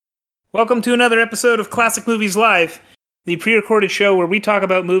Welcome to another episode of Classic Movies Live, the pre-recorded show where we talk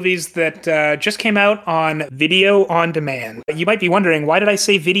about movies that just came out on video on demand. You might be wondering, why did I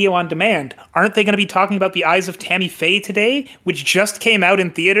say video on demand? Aren't they going to be talking about The Eyes of Tammy Faye today, which just came out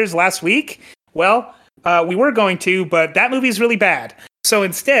in theaters last week? Well, we were going to, but that movie's really bad. So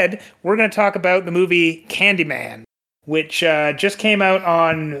instead, we're going to talk about the movie Candyman, which just came out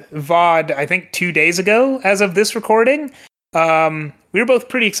on VOD, I think 2 days ago, as of this recording. We were both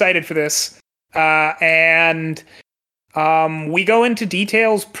pretty excited for this, and we go into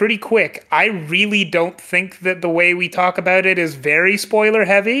details pretty quick. I really don't think that the way we talk about it is very spoiler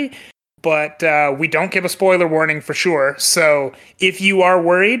heavy, but we don't give a spoiler warning for sure. So if you are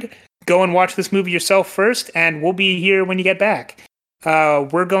worried, go and watch this movie yourself first, and we'll be here when you get back.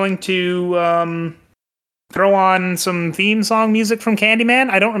 We're going to throw on some theme song music from Candyman.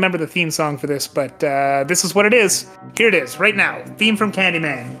 I don't remember the theme song for this, but this is what it is. Here it is, right now. Theme from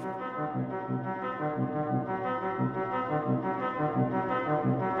Candyman.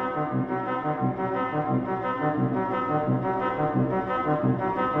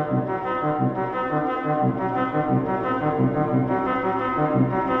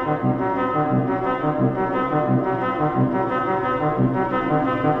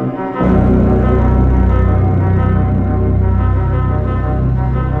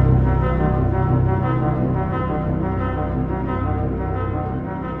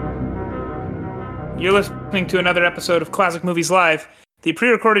 You're listening to another episode of Classic Movies Live, the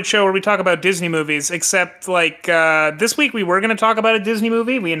pre-recorded show where we talk about Disney movies, except, this week we were going to talk about a Disney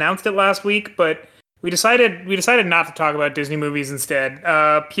movie. We announced it last week, but we decided not to talk about Disney movies instead.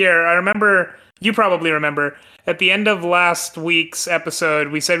 Pierre, I remember, you probably remember, at the end of last week's episode,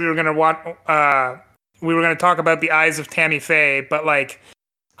 we said we were going to talk about The Eyes of Tammy Faye, but,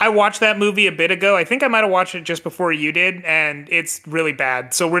 I watched that movie a bit ago. I think I might have watched it just before you did, and it's really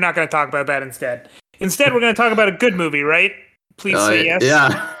bad, so we're not going to talk about that instead. Instead, we're going to talk about a good movie, right? Please say yes.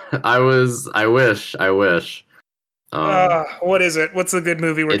 Yeah, I wish. What is it? What's the good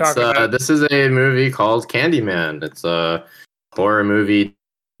movie we're talking about? This is a movie called Candyman. It's a horror movie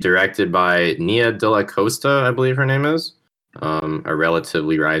directed by Nia DaCosta, I believe her name is. A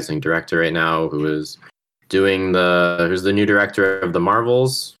relatively rising director right now who's the new director of the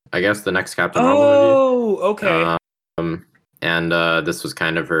Marvels, I guess, the next Captain Marvel movie. Oh, okay. And this was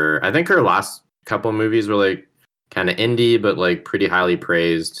kind of I think her last couple movies were kind of indie, but pretty highly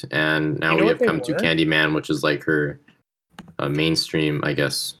praised. And now we have come to Candyman, which is her mainstream, I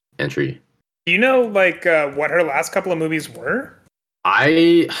guess, entry. Do you know what her last couple of movies were?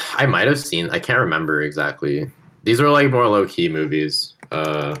 I might have seen. I can't remember exactly. These were more low key movies.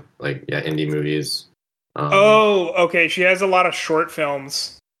 Indie movies. Okay. She has a lot of short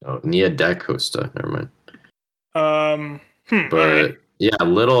films. Oh, Nia DaCosta. Never mind. But right. Yeah,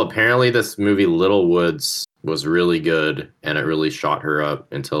 apparently this movie Little Woods was really good, and it really shot her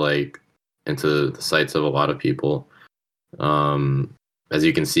up into the sights of a lot of people. As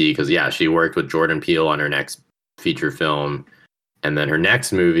you can see, because she worked with Jordan Peele on her next feature film, and then her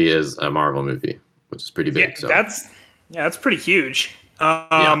next movie is a Marvel movie, which is pretty big. That's pretty huge.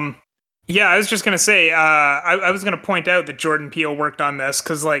 I was just gonna say, I was gonna point out that Jordan Peele worked on this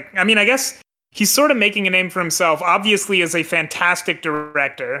because, I guess he's sort of making a name for himself. Obviously, as a fantastic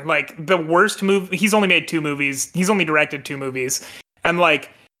director. The worst movie, he's only made 2 movies. He's only directed 2 movies, and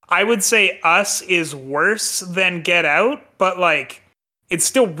I would say Us is worse than Get Out, but it's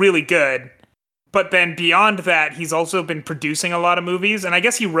still really good. But then beyond that, he's also been producing a lot of movies, and I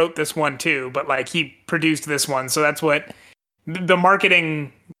guess he wrote this one too. But he produced this one, so that's what the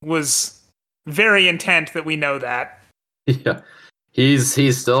marketing was. Very intent that we know that. Yeah, he's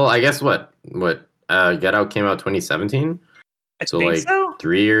still. I guess what Get Out came out 2017. So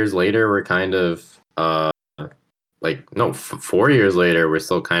 3 years later, we're kind of 4 years later, we're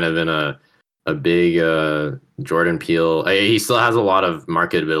still kind of in a big Jordan Peele. He still has a lot of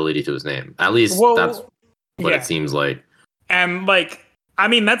marketability to his name. At least that's what it seems like. And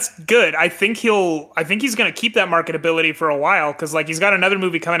that's good. I think he's going to keep that marketability for a while because he's got another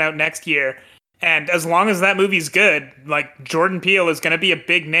movie coming out next year. And as long as that movie's good, Jordan Peele is going to be a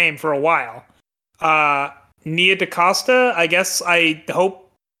big name for a while. Nia DaCosta, I guess I hope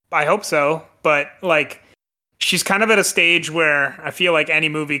so. But she's kind of at a stage where I feel like any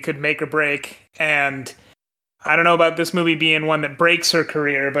movie could make or break. And I don't know about this movie being one that breaks her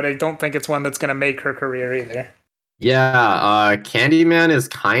career, but I don't think it's one that's going to make her career either. Yeah, Candyman is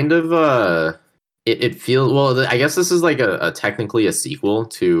kind of It feels I guess this is a technically a sequel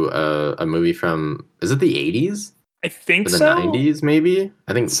to a movie from, is it the 80s? I think or the 90s maybe.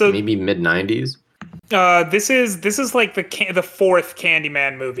 I think so, maybe mid 90s. This is like the fourth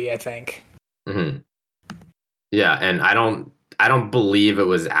Candyman movie, I think. Hmm. Yeah, and I don't believe it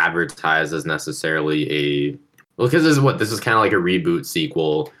was advertised as necessarily a well, because this is kind of like a reboot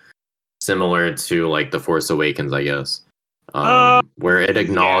sequel, similar to like The Force Awakens, I guess, where it Yeah.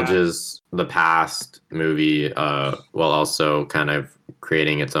 acknowledges the past movie, while also kind of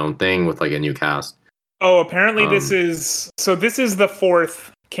creating its own thing with like a new cast. Oh, apparently Um, this is the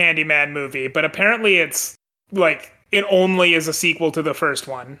fourth Candyman movie, but apparently it's like it only is a sequel to the first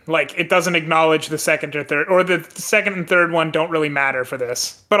one. Like it doesn't acknowledge the second or third, or the second and third one don't really matter for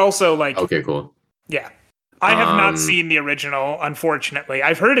this. But also like, okay, cool. yeah. I have not Um, seen the original, unfortunately.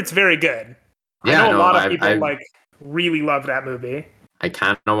 I've heard it's very good. I yeah, know a no, lot of people like really love that movie. I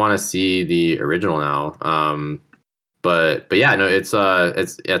kind of want to see the original now. But yeah, no, it's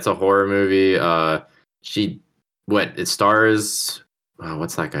a horror movie. She what it stars.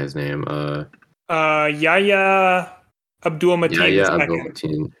 What's that guy's name? Yahya Abdul Yeah, Mateen the yeah, Abdul second.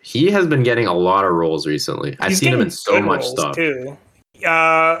 Mateen. He has been getting a lot of roles recently. I've He's seen him in getting so good much roles stuff. too.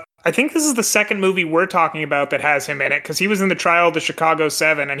 I think this is the second movie we're talking about that has him in it because he was in the Trial of the Chicago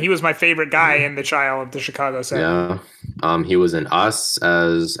 7 and he was my favorite guy in the Trial of the Chicago 7. Yeah. He was in Us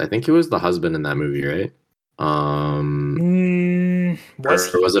as I think he was the husband in that movie, right?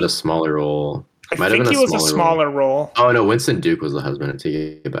 Was Or was it he? a smaller role? I Might have think been a he was a smaller role. smaller role. Oh no, Winston Duke was the husband. I take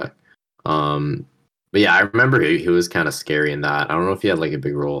it back. But yeah, I remember he was kind of scary in that. I don't know if he had like a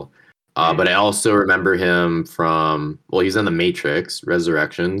big role. But I also remember him from he's in The Matrix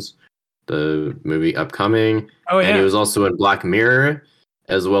Resurrections, the movie upcoming, Oh and he yeah. was also in Black Mirror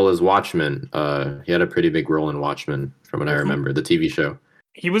as well as Watchmen. He had a pretty big role in Watchmen, from what I remember, the TV show.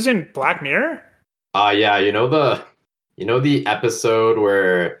 He was in Black Mirror? Yeah, you know the episode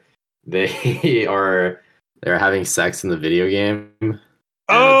where they they're having sex in the video game, and it's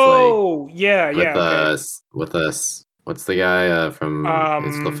like Oh, yeah, with yeah, okay. us. What's the guy from?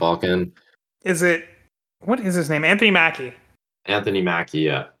 It's the Um, Falcon. is it what is his name? Anthony Mackie. Anthony Mackie.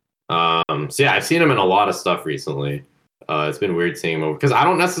 Yeah. So yeah, I've seen him in a lot of stuff recently. It's been weird seeing him over because I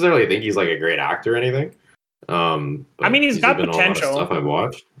don't necessarily think he's like a great actor or anything. I But mean, he's he's got been in a lot of potential. stuff I've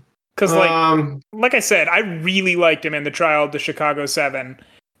watched. Because, Um, like I said, I really liked him in the Trial of the Chicago 7.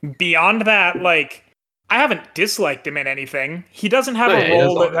 Beyond that, like, I haven't disliked him in anything. He doesn't have oh a yeah, he does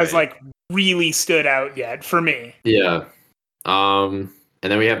role all that has, right. like, really stood out yet for me. Yeah.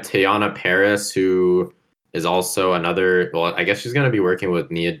 And then we have Teyana Paris, who is also another. Well, I guess she's going to be working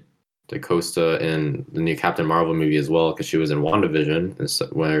with Nia DaCosta in the new Captain Marvel movie as well, because she was in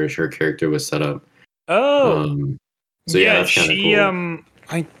WandaVision, where her character was set up. Oh, Um, so yeah, yeah, that's kind of cool.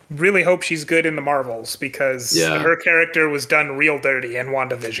 I really hope she's good in the Marvels because Yeah, her character was done real dirty in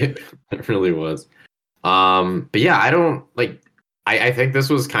WandaVision. it really was. But yeah, I don't like. I think this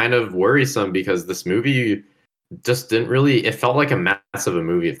was kind of worrisome because this movie just didn't really. It felt like a mess of a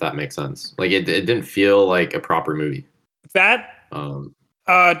movie, if that makes sense. Like it didn't feel like a proper movie. That Um,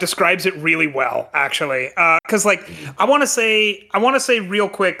 describes it really well, actually. Because I want to say real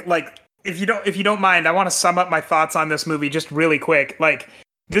quick, like if you don't mind, I want to sum up my thoughts on this movie just really quick. Like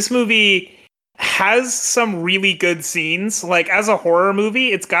this movie has some really good scenes. Like as a horror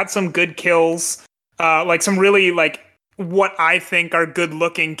movie, it's got some good kills. Like some really like what I think are good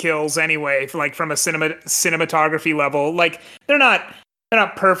looking kills anyway, like from a cinematography level. Like they're not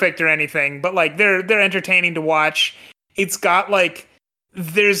perfect or anything, but like they're entertaining to watch. It's got like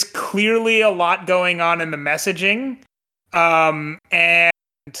there's clearly a lot going on in the messaging. And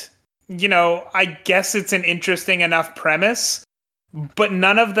you know, I guess it's an interesting enough premise, but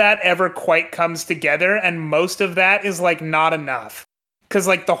none of that ever quite comes together, and most of that is like not enough. Cause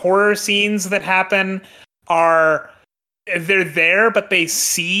like the horror scenes that happen are they're there, but they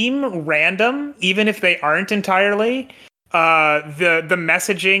seem random, even if they aren't entirely. The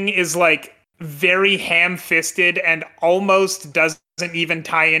messaging is like very ham-fisted and almost doesn't even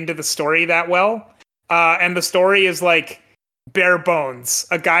tie into the story that well. And the story is like bare bones.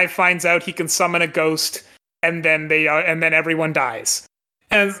 A guy finds out he can summon a ghost, and then everyone dies.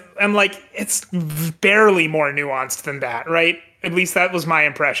 And like it's barely more nuanced than that, right? At least that was my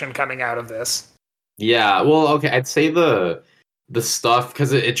impression coming out of this. yeah, well, okay, I'd say the stuff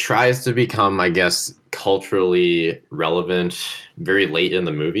because it tries to become, I guess, culturally relevant very late in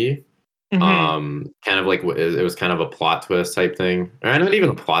the movie. Mm-hmm. Kind of like it was kind of a plot twist type thing, or not even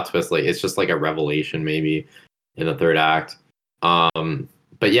a plot twist. Like it's just like a revelation maybe in the third act.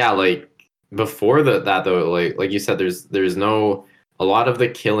 But yeah, like before that though, like you said, there's no a lot of the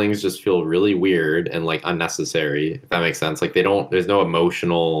killings just feel really weird and like unnecessary. If that makes sense. Like they don't. There's no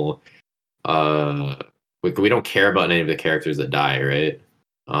emotional. Uh, we don't care about any of the characters that die, right?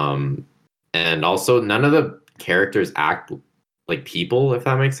 Um, and also none of the characters act like people, if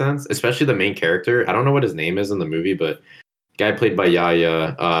that makes sense. Especially the main character. I don't know what his name is in the movie, but guy played by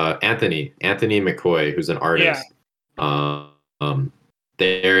Yaya, Anthony McCoy, who's an Yeah. artist. Um,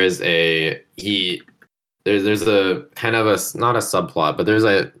 there is a he. There's a kind of a not a subplot, but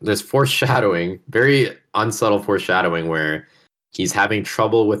there's foreshadowing, very unsubtle foreshadowing where he's having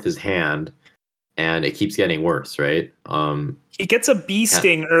trouble with his hand, and it keeps getting worse, right? He gets a bee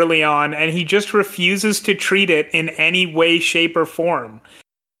sting early on, and he just refuses to treat it in any way, shape, or form.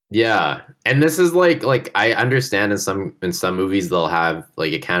 Yeah, and this is like I understand in some movies they'll have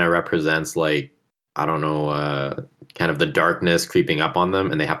like it kind of represents like I don't know, kind of the darkness creeping up on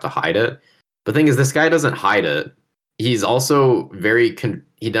them, and they have to hide it. The thing is, this guy doesn't hide it. He's also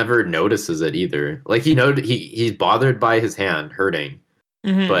he never notices it either. Like he's bothered by his hand hurting,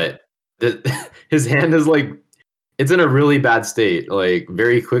 but his hand is like it's in a really bad state, like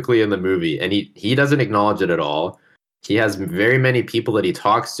very quickly in the movie, and he doesn't acknowledge it at all. He has very many people that he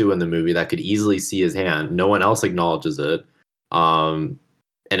talks to in the movie that could easily see his hand. No one else acknowledges it. And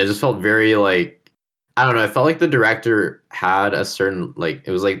it just felt very like I don't know. It felt like the director had a certain like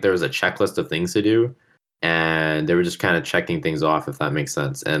it was like there was a checklist of things to do, and they were just kind of checking things off, if that makes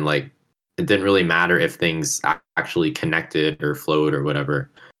sense. And like it didn't really matter if things actually connected or flowed or whatever.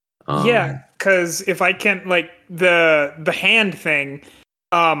 Yeah, because if I can't like the hand thing,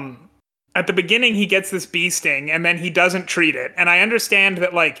 at the beginning he gets this bee sting and then he doesn't treat it, and I understand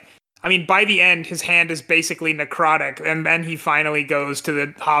that like. I mean, by the end, his hand is basically necrotic, and then he finally goes to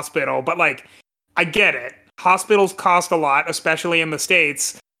the hospital. But, like, I get it. Hospitals cost a lot, especially in the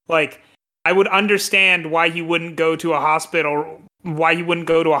States. Like, I would understand why he wouldn't go to a hospital,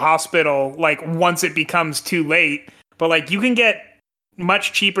 like, once it becomes too late. But, like, you can get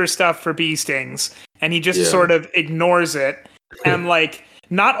much cheaper stuff for bee stings, and he just sort of ignores it. And, like,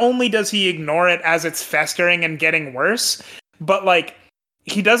 not only does he ignore it as it's festering and getting worse, but, like,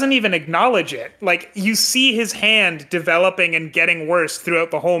 he doesn't even acknowledge it. Like, you see his hand developing and getting worse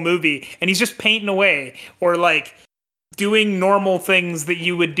throughout the whole movie, and he's just painting away or, like, doing normal things that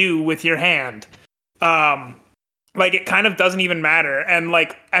you would do with your hand. Like, it kind of doesn't even matter. And,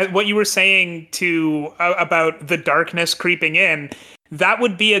 like, what you were saying about the darkness creeping in, that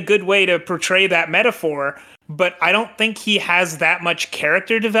would be a good way to portray that metaphor, but I don't think he has that much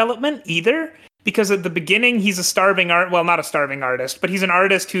character development either. Because at the beginning, he's a not a starving artist, but he's an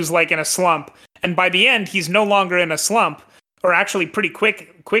artist who's like in a slump. And by the end, he's no longer in a slump, or actually pretty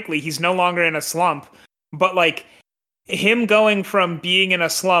quickly, he's no longer in a slump. But like him going from being in a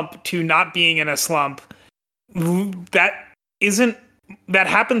slump to not being in a slump, that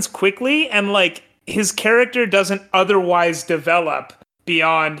happens quickly. And like his character doesn't otherwise develop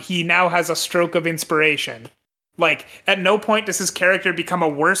beyond he now has a stroke of inspiration. Like at no point does his character become a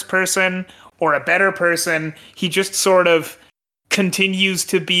worse person or a better person. He just sort of continues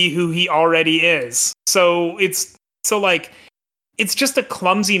to be who he already is. So it's just a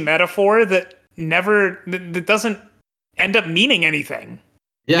clumsy metaphor that doesn't end up meaning anything.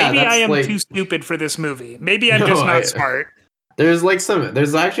 Yeah, maybe I am too stupid for this movie. Maybe I'm just not smart. There's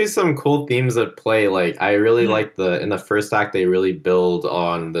actually some cool themes that play. Like I really like in the first act they really build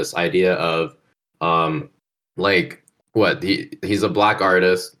on this idea of like what he's a black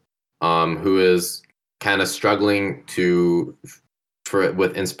artist who is kind of struggling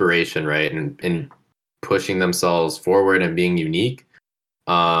with inspiration, right? And pushing themselves forward and being unique.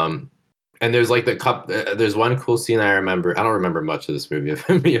 And there's like there's one cool scene I remember. I don't remember much of this movie, if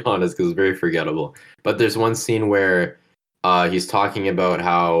I'm being honest, because it's very forgettable. But there's one scene where he's talking about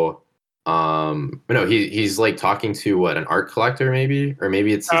how he's like talking to an art collector maybe, or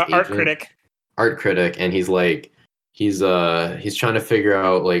maybe it's his art critic, and he's like he's trying to figure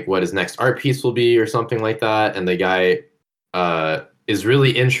out like what his next art piece will be or something like that, and the guy is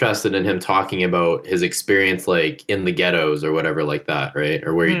really interested in him talking about his experience like in the ghettos or whatever like that, right?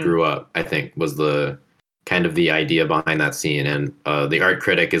 Or where he grew up, I think was the kind of the idea behind that scene. And the art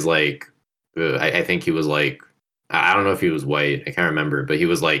critic is like I think he was like, I don't know if he was white, I can't remember, but he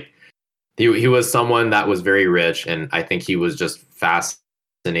was like he was someone that was very rich, and I think he was just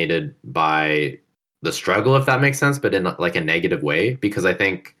fascinated by the struggle, if that makes sense, but in like a negative way, because I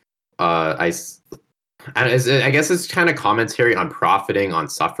think I guess it's kind of commentary on profiting on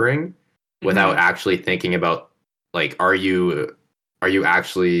suffering without actually thinking about like are you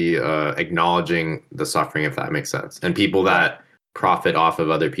actually acknowledging the suffering, if that makes sense, and people that profit off of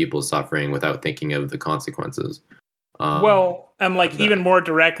other people's suffering without thinking of the consequences. And like even more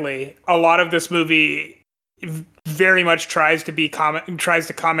directly, a lot of this movie very much tries to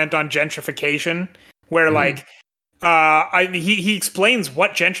comment on gentrification, where like He explains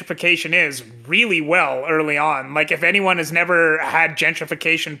what gentrification is really well early on. Like, if anyone has never had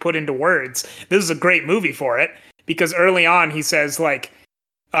gentrification put into words, this is a great movie for it, because early on he says, like,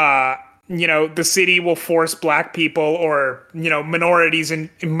 the city will force black people, or, minorities and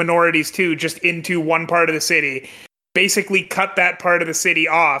minorities too, just into one part of the city, basically cut that part of the city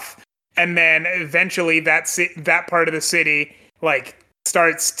off, and then eventually that part of the city, like,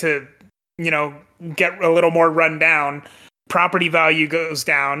 starts to, get a little more run down. Property value goes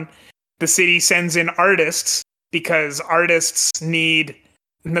down. The city sends in artists because artists need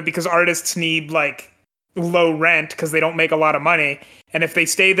like low rent because they don't make a lot of money. And if they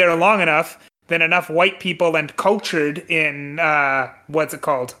stay there long enough, then enough white people and cultured in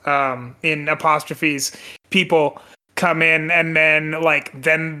in apostrophes people come in, and then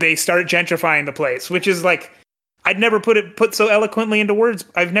they start gentrifying the place, which is like, I'd never put so eloquently into words.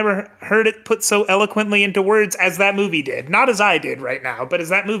 I've never heard it put so eloquently into words as that movie did. Not as I did right now, but as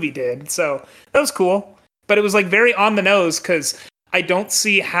that movie did. So that was cool. But it was like very on the nose, because I don't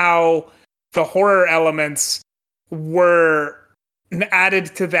see how the horror elements were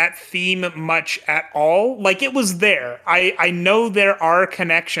added to that theme much at all. Like, it was there. I know there are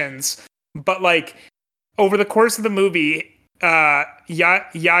connections, but like over the course of the movie,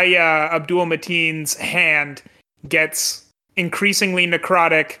 Yahya Abdul-Mateen's hand gets increasingly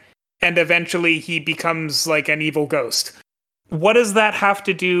necrotic, and eventually he becomes like an evil ghost. What does that have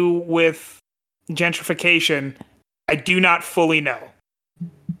to do with gentrification? I do not fully know.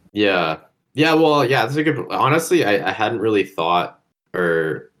 Yeah. Well, yeah, that's a good. Honestly, I hadn't really thought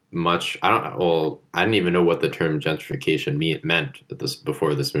or much. I didn't even know what the term gentrification meant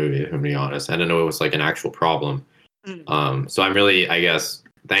before this movie. To be honest, I didn't know it was like an actual problem. So I'm really, I guess,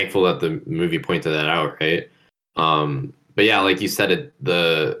 thankful that the movie pointed that out, right? But yeah, like you said, it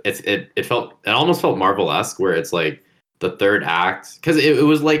almost felt Marvel-esque, where it's like the third act, because it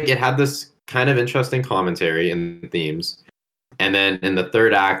was like it had this kind of interesting commentary and themes, and then in the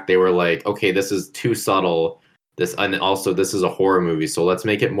third act they were like, okay, this is too subtle. And also this is a horror movie, so let's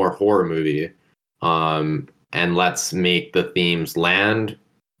make it more horror movie, and let's make the themes land,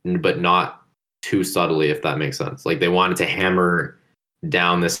 but not too subtly, if that makes sense. Like, they wanted to hammer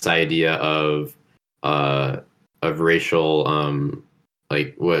down this idea of racial,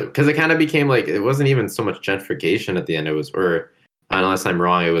 like, what, because it kind of became like, it wasn't even so much gentrification at the end. It was, or unless I'm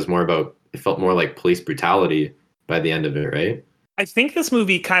wrong, it felt more like police brutality by the end of it, right? I think this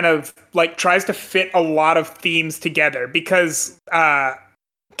movie kind of like tries to fit a lot of themes together, because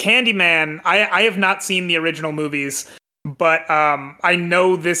Candyman, I have not seen the original movies, but I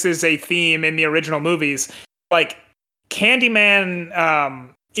know this is a theme in the original movies. Like,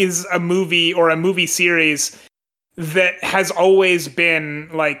 Candyman is a movie, or a movie series, that has always been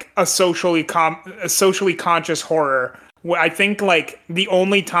like a socially conscious horror. I think like the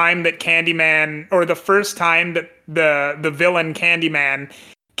only time that Candyman, or the first time that the villain Candyman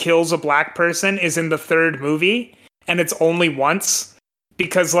kills a black person, is in the third movie, and it's only once,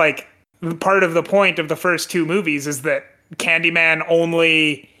 because like part of the point of the first two movies is that Candyman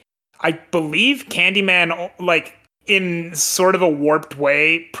only, I believe Candyman, like, in sort of a warped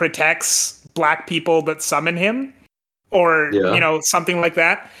way, protects black people that summon him, or something like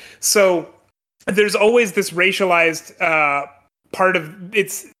that. So there's always this racialized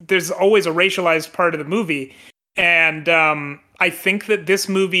there's always a racialized part of the movie, and I think that this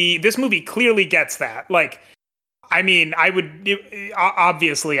movie clearly gets that. Like, I mean,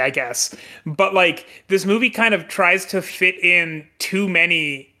 obviously, I guess, but like, this movie kind of tries to fit in too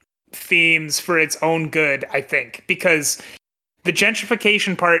many themes for its own good, I think, because the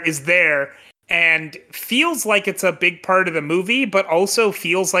gentrification part is there and feels like it's a big part of the movie, but also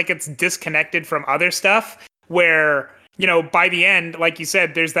feels like it's disconnected from other stuff, where, by the end, like you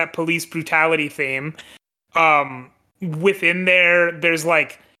said, there's that police brutality theme. Within there's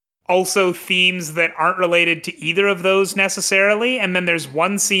like also themes that aren't related to either of those necessarily. And then there's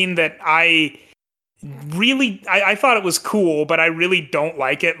one scene that I thought it was cool, but I really don't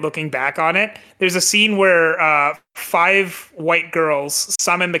like it looking back on it. There's a scene where 5 white girls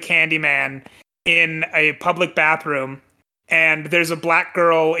summon the Candyman in a public bathroom, and there's a black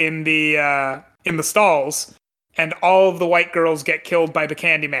girl in the stalls, and all of the white girls get killed by the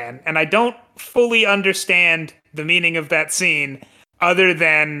Candyman. And I don't fully understand the meaning of that scene, other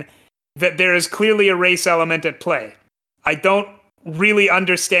than that there is clearly a race element at play. I don't really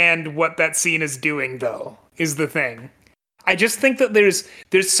understand what that scene is doing, though, is the thing. I just think that there's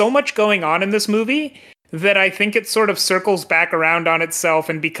so much going on in this movie that I think it sort of circles back around on itself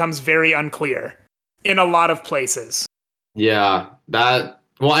and becomes very unclear in a lot of places. Yeah,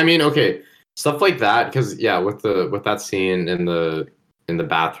 well, I mean, okay. stuff like that. Because yeah, with that scene in the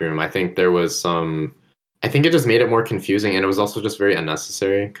bathroom, I think there was some. I think it just made it more confusing, and it was also just very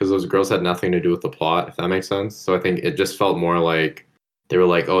unnecessary because those girls had nothing to do with the plot, if that makes sense. So I think it just felt more like they were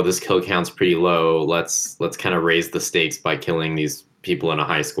like, "Oh, this kill count's pretty low. Let's kind of raise the stakes by killing these people in a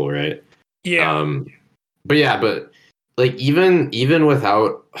high school, right?" Yeah. But yeah, but like even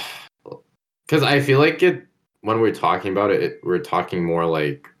without, because I feel like it when we're talking about it, we're talking more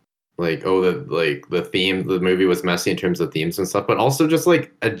like oh the theme the movie was messy in terms of themes and stuff, but also just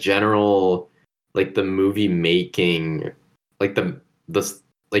like a general like the movie making like the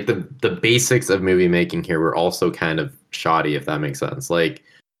the basics of movie making here were also kind of shoddy, if that makes sense. Like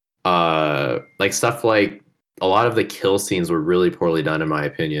stuff like a lot of the kill scenes were really poorly done in my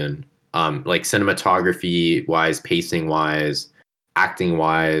opinion. Like cinematography wise, pacing wise, acting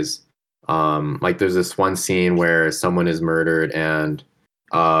wise. Like there's this one scene where someone is murdered and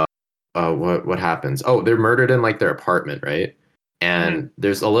what happens? Oh, they're murdered in like their apartment, right? And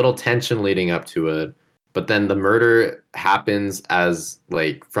there's a little tension leading up to it, but then the murder happens as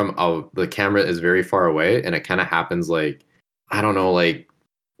like the camera is very far away, and it kind of happens like I don't know, like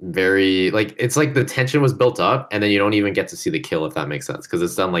very like it's like the tension was built up, and then you don't even get to see the kill, if that makes sense, because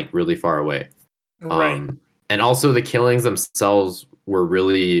it's done like really far away. Right. And also the killings themselves were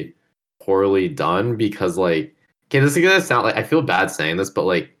really poorly done because like okay, this is gonna sound like I feel bad saying this, but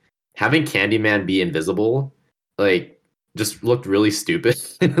like having Candyman be invisible, like just looked really stupid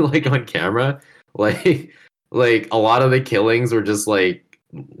like on camera. Like like a lot of the killings were just like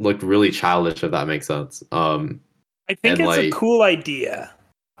looked really childish, if that makes sense. I think And it's a like cool idea.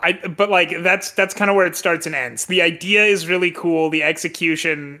 But like that's kind of where it starts and ends. The idea is really cool. The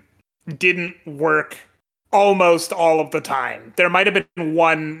execution didn't work almost all of the time. There might have been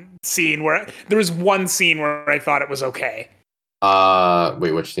one scene where I thought it was okay.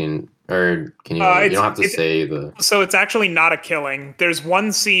 wait, which scene? Or can you you don't have to say the So it's actually not a killing. There's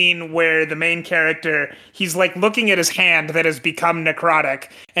one scene where the main character, he's like looking at his hand that has become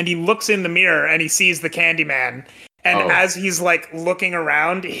necrotic, and he looks in the mirror and he sees the Candyman. And as he's like looking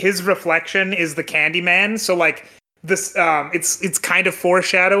around, his reflection is the Candyman. So like this, it's kind of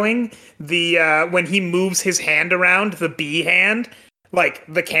foreshadowing the when he moves his hand around, the bee hand, like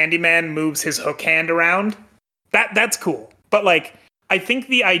the Candyman moves his hook hand around. That's cool. But like I think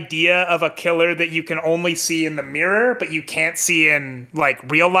the idea of a killer that you can only see in the mirror, but you can't see in like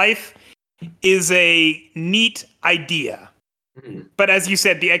real life, is a neat idea. But as you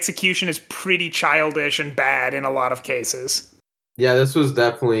said, the execution is pretty childish and bad in a lot of cases. yeah, this was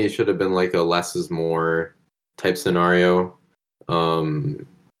definitely should have been like a less is more type scenario.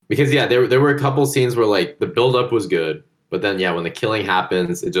 Because yeah, there were a couple scenes where like the build up was good, but then yeah, when the killing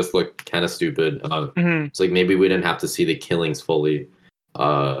happens, it just looked kind of stupid. It's like maybe we didn't have to see the killings fully,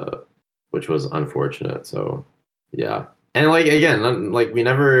 which was unfortunate. So yeah, and like again, like we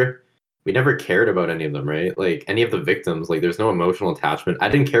never cared about any of them, right? Like any of the victims, like there's no emotional attachment. I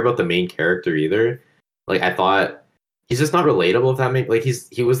didn't care about the main character either. Like I thought he's just not relatable, if that makes like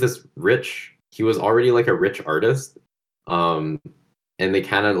he was already like a rich artist. And they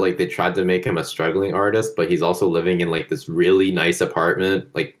kind of like they tried to make him a struggling artist, but he's also living in like this really nice apartment,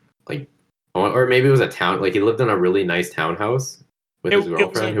 like or maybe it was a town, like he lived in a really nice townhouse with his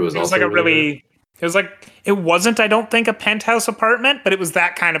girlfriend who was also like a really it was like it wasn't, I don't think, a penthouse apartment, but it was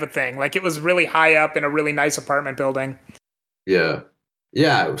that kind of a thing. Like it was really high up in a really nice apartment building. Yeah.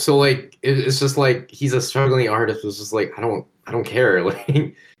 Yeah. So like it's just like he's a struggling artist. It's just like I don't care.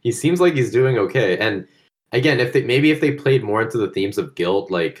 Like he seems like he's doing okay. And again, if they played more into the themes of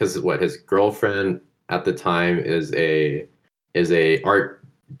guilt, like because what his girlfriend at the time is a art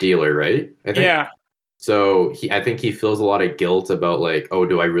dealer, right? I think. Yeah. So I think he feels a lot of guilt about like, oh,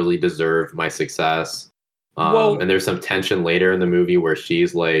 do I really deserve my success? And there's some tension later in the movie where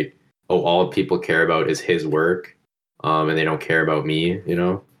she's like, oh, all people care about is his work, and they don't care about me, you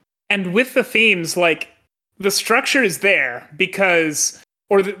know? And with the themes, like the structure is there because,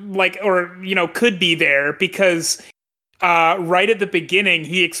 or could be there because right at the beginning,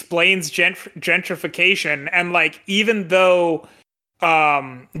 he explains gentrification. And like, even though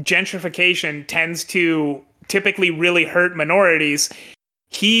gentrification tends to typically really hurt minorities,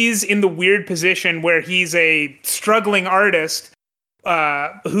 he's in the weird position where he's a struggling artist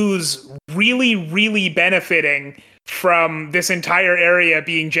who's really, really benefiting from this entire area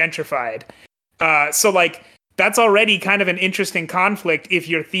being gentrified. So like that's already kind of an interesting conflict if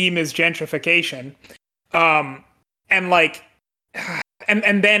your theme is gentrification. And like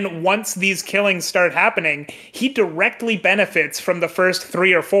and then once these killings start happening, he directly benefits from the first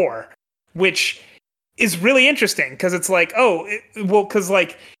 3 or 4, which is really interesting because it's like, because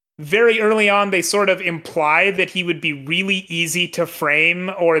like very early on, they sort of imply that he would be really easy to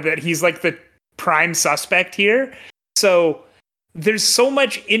frame or that he's like the prime suspect here. So there's so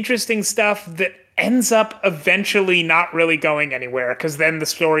much interesting stuff that ends up eventually not really going anywhere because then the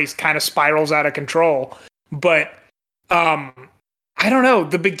story kind of spirals out of control. But I don't know.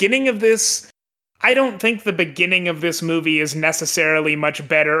 The beginning of this, I don't think the beginning of this movie is necessarily much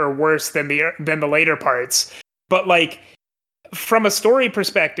better or worse than the later parts. But like, from a story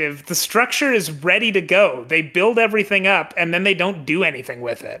perspective, the structure is ready to go. They build everything up and then they don't do anything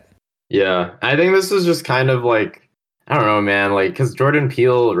with it. Yeah, I think this is just kind of like, I don't know, man, like, because Jordan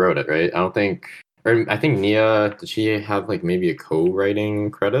Peele wrote it, right? I think Nia, did she have like maybe a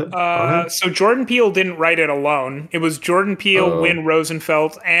co-writing credit on it? So Jordan Peele didn't write it alone. It was Jordan Peele, Oh. Win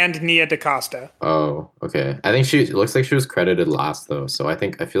Rosenfeld, and Nia DaCosta. Oh, okay. I think it looks like she was credited last though. So I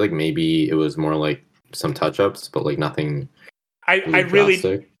feel like maybe it was more like some touch-ups, but like nothing. I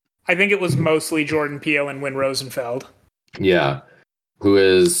drastic. think it was mostly Jordan Peele and Win Rosenfeld. Yeah. Who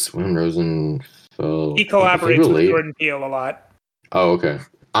is Win Rosenfeld? He collaborates with Jordan Peele a lot. Oh, okay.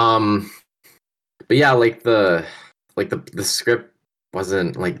 But yeah, like the script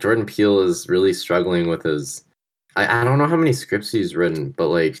wasn't like Jordan Peele is really struggling with his. I don't know how many scripts he's written, but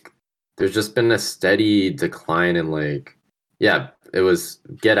like there's just been a steady decline in like, yeah, it was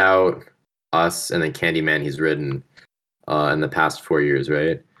Get Out, Us, and then Candyman he's written in the past 4 years,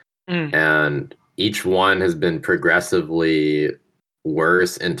 right? And each one has been progressively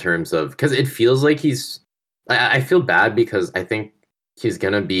worse in terms of, because it feels like I feel bad because I think he's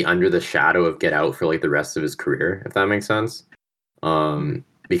gonna be under the shadow of Get Out for like the rest of his career, if that makes sense.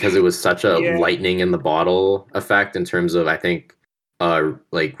 Because it was such a lightning in the bottle effect in terms of, I think,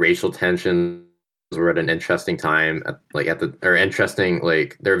 like racial tensions were at an interesting time,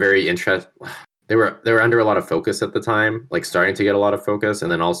 they're very they were under a lot of focus at the time, like starting to get a lot of focus, and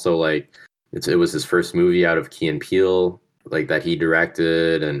then also like it was his first movie out of Key and Peele, like that he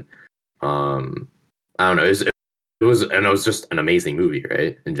directed, and I don't know, it was just an amazing movie,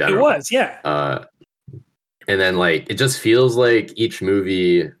 right? In general, it was, yeah. And then like it just feels like each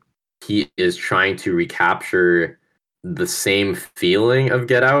movie he is trying to recapture the same feeling of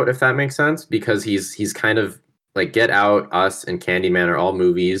Get Out, if that makes sense, because he's kind of like Get Out, Us, and Candyman are all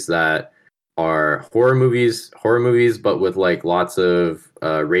movies that are horror movies, but with like lots of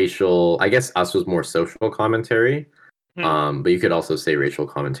racial. I guess Us was more social commentary, but you could also say racial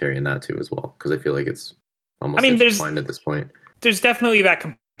commentary in that too as well, because I feel like it's almost intertwined at this point. There's definitely that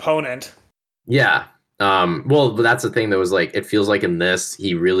component. Yeah. Well, that's the thing that was like, it feels like in this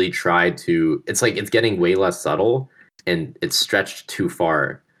he really tried to. It's like it's getting way less subtle and it's stretched too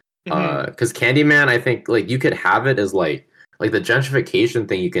far. Because Candyman, I think like you could have it as like the gentrification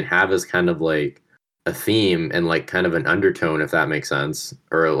thing you can have as kind of like a theme and like kind of an undertone, if that makes sense,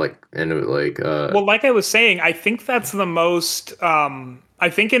 or like well, like I was saying, I think that's the most I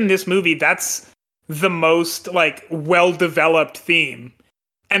think in this movie that's the most like well developed theme.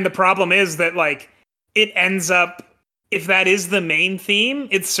 And the problem is that like it ends up, if that is the main theme,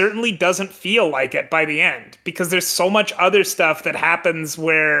 it certainly doesn't feel like it by the end, because there's so much other stuff that happens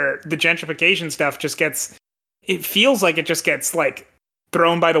where the gentrification stuff it feels like it just gets like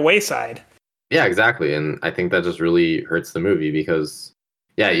thrown by the wayside. Yeah, exactly. And I think that just really hurts the movie because,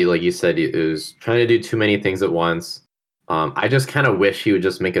 yeah, like you said, it was trying to do too many things at once. I just kind of wish he would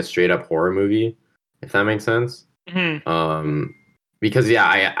just make a straight up horror movie, if that makes sense. Because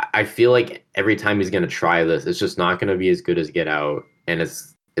yeah, I feel like every time he's gonna try this, it's just not gonna be as good as Get Out, and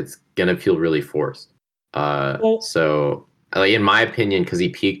it's gonna feel really forced. So like in my opinion, because he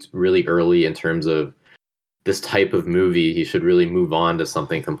peaked really early in terms of this type of movie, he should really move on to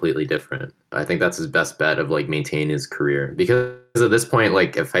something completely different. I think that's his best bet of like maintaining his career, because at this point,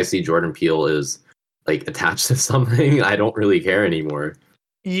 like if I see Jordan Peele is like attached to something, I don't really care anymore.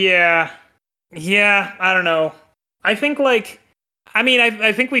 Yeah, I don't know. I think like, I mean,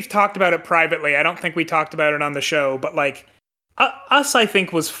 I think we've talked about it privately. I don't think we talked about it on the show, but like Us, I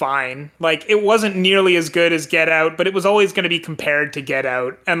think was fine. Like it wasn't nearly as good as Get Out, but it was always going to be compared to Get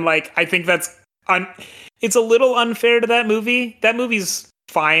Out. And like, I think it's a little unfair to that movie. That movie's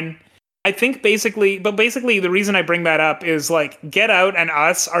fine. I think basically the reason I bring that up is like Get Out and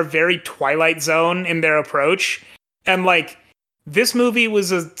Us are very Twilight Zone in their approach. And like this movie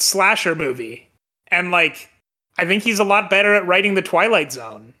was a slasher movie. And like, I think he's a lot better at writing the Twilight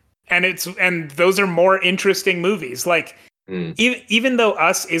Zone. And those are more interesting movies. Like even though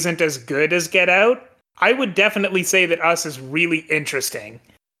Us isn't as good as Get Out, I would definitely say that Us is really interesting.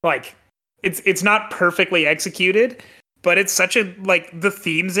 Like it's not perfectly executed, but it's such a, like, the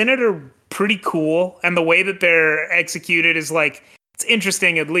themes in it are pretty cool, and the way that they're executed is like, It's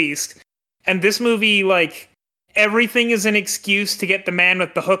interesting, at least. And this movie, like, everything is an excuse to get the man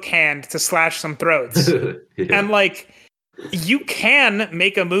with the hook hand to slash some throats. And, like, you can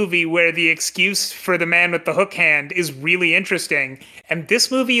make a movie where the excuse for the man with the hook hand is really interesting, and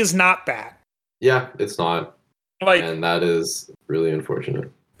this movie is not that. Yeah, it's not. Like, and that is really unfortunate.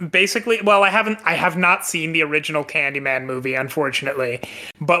 Basically, well, I have not seen the original Candyman movie, unfortunately.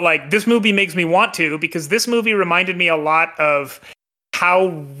 But, like, this movie makes me want to, because this movie reminded me a lot of how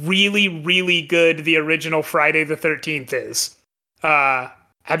really, really good the original Friday the 13th is.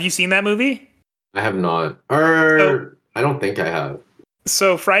 Have you seen that movie? I have not. I don't think I have.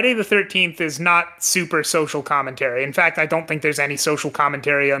 So Friday the 13th is not super social commentary. In fact, I don't think there's any social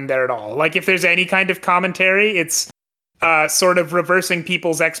commentary on there at all. Like, if there's any kind of commentary, it's sort of reversing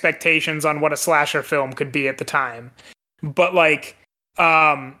people's expectations on what a slasher film could be at the time. But, like,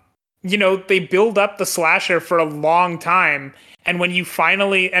 you know, they build up the slasher for a long time, and when they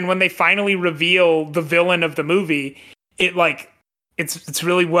finally reveal the villain of the movie, it, like, it's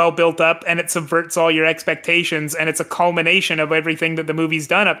really well built up, and it subverts all your expectations, and it's a culmination of everything that the movie's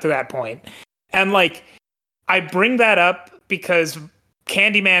done up to that point. And, like, I bring that up because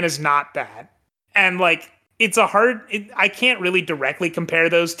Candyman is not that. And, like, I can't really directly compare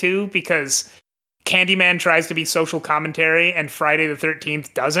those two, because Candyman tries to be social commentary and Friday the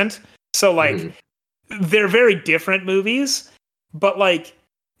 13th doesn't. So, like, they're very different movies, but, like,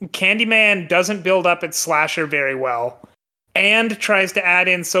 Candyman doesn't build up its slasher very well and tries to add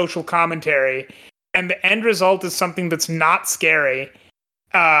in social commentary, and the end result is something that's not scary,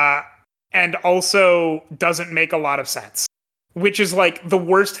 and also doesn't make a lot of sense, which is, like, the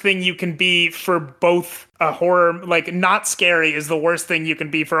worst thing you can be for both a horror. Like, not scary is the worst thing you can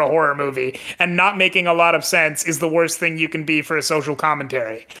be for a horror movie, and not making a lot of sense is the worst thing you can be for a social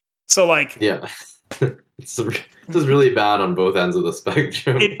commentary. So, like, yeah. It's just really bad on both ends of the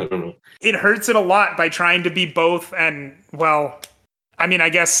spectrum. I don't know. It hurts it a lot by trying to be both, and, well, I mean, I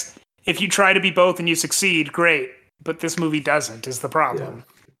guess if you try to be both and you succeed, great. But this movie doesn't, is the problem.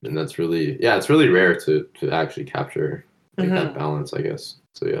 Yeah. And that's really, it's really rare to actually capture, like, that balance, I guess.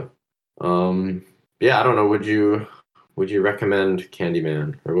 So, yeah. I don't know. Would you recommend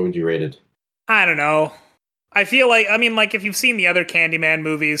Candyman, or what would you rate it? I don't know. I feel like, I mean, like, if you've seen the other Candyman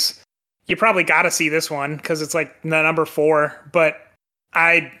movies, you probably got to see this one because it's, like, the number 4. But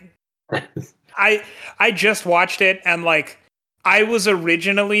I just watched it, and, like, I was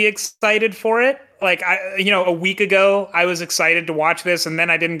originally excited for it. Like, a week ago, I was excited to watch this, and then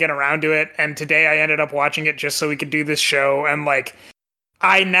I didn't get around to it. And today I ended up watching it just so we could do this show. And, like,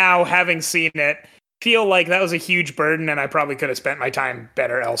 I now, having seen it, feel like that was a huge burden, and I probably could have spent my time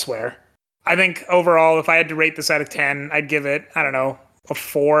better elsewhere. I think overall, if I had to rate this out of 10, I'd give it, I don't know, a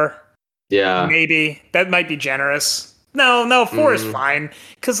 4. Yeah. Maybe. That might be generous. No, 4 is fine.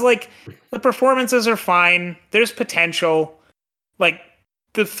 Because, like, the performances are fine. There's potential. Like,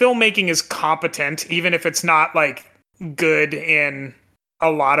 the filmmaking is competent, even if it's not, like, good in a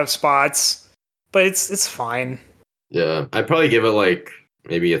lot of spots. But it's fine. Yeah. I'd probably give it, like,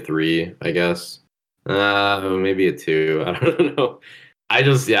 maybe a 3, I guess. Maybe a 2. I don't know.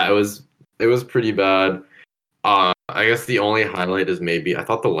 It was pretty bad. I guess the only highlight is maybe I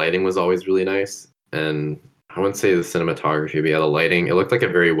thought the lighting was always really nice, and I wouldn't say the cinematography, but yeah, the lighting. It looked like a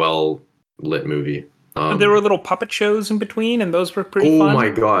very well lit movie. There were little puppet shows in between, and those were pretty fun. Oh my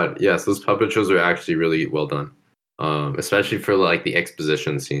god, yes, those puppet shows were actually really well done, especially for, like, the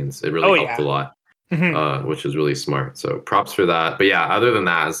exposition scenes. It really helped a lot, which is really smart. So props for that. But yeah, other than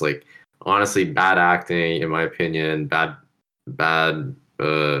that, it's, like, honestly bad acting in my opinion, bad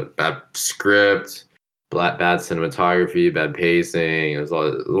script. Bad cinematography, bad pacing. There's a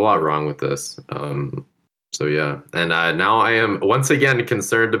lot wrong with this. So yeah, and now I am once again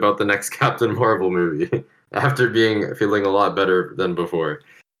concerned about the next Captain Marvel movie after feeling a lot better than before.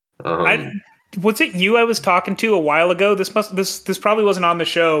 Was it you I was talking to a while ago? This probably wasn't on the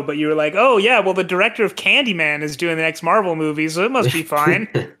show, but you were like, "Oh yeah, well the director of Candyman is doing the next Marvel movie, so it must be fine."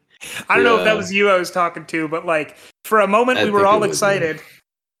 I don't know if that was you I was talking to, but, like, for a moment we were all excited.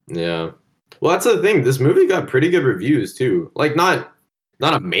 Yeah. Well, that's the thing. This movie got pretty good reviews too. Like, not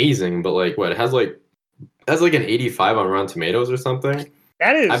amazing, but, like, what, it has like an 85 on Rotten Tomatoes or something.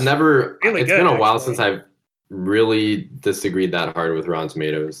 That is I've never really good. It's been a while since I've really disagreed that hard with Rotten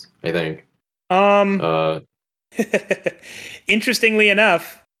Tomatoes, I think. Interestingly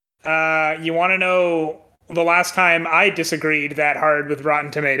enough, you want to know the last time I disagreed that hard with Rotten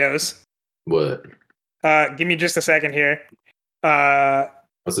Tomatoes? What? Give me just a second here.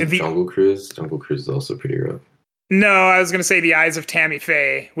 Was it Jungle Cruise? Jungle Cruise is also pretty rough. No, I was going to say The Eyes of Tammy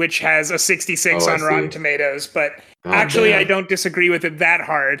Faye, which has a 66 on Rotten Tomatoes, but actually I don't disagree with it that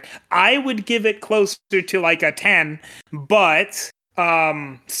hard. I would give it closer to like a 10, but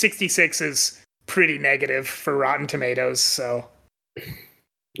 66 is pretty negative for Rotten Tomatoes, so.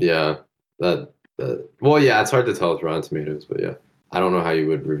 Yeah, well, yeah, it's hard to tell with Rotten Tomatoes, but yeah. I don't know how you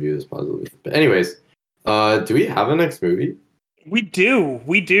would review this positively. But anyways, do we have a next movie? We do.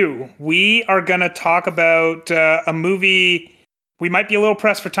 We are going to talk about a movie. We might be a little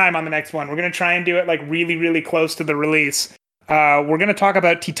pressed for time on the next one. We're going to try and do it like really, really close to the release. We're going to talk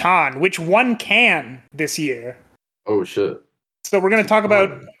about Titan, which won Cannes this year. Oh, shit. So we're going to talk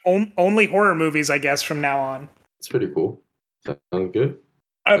about only horror movies, I guess, from now on. It's pretty cool. Sounds good.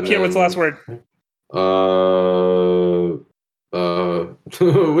 Pierre, what's the last word?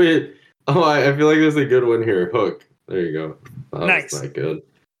 Wait. Oh, I feel like there's a good one here. Hook. There you go. Nice. That's not good.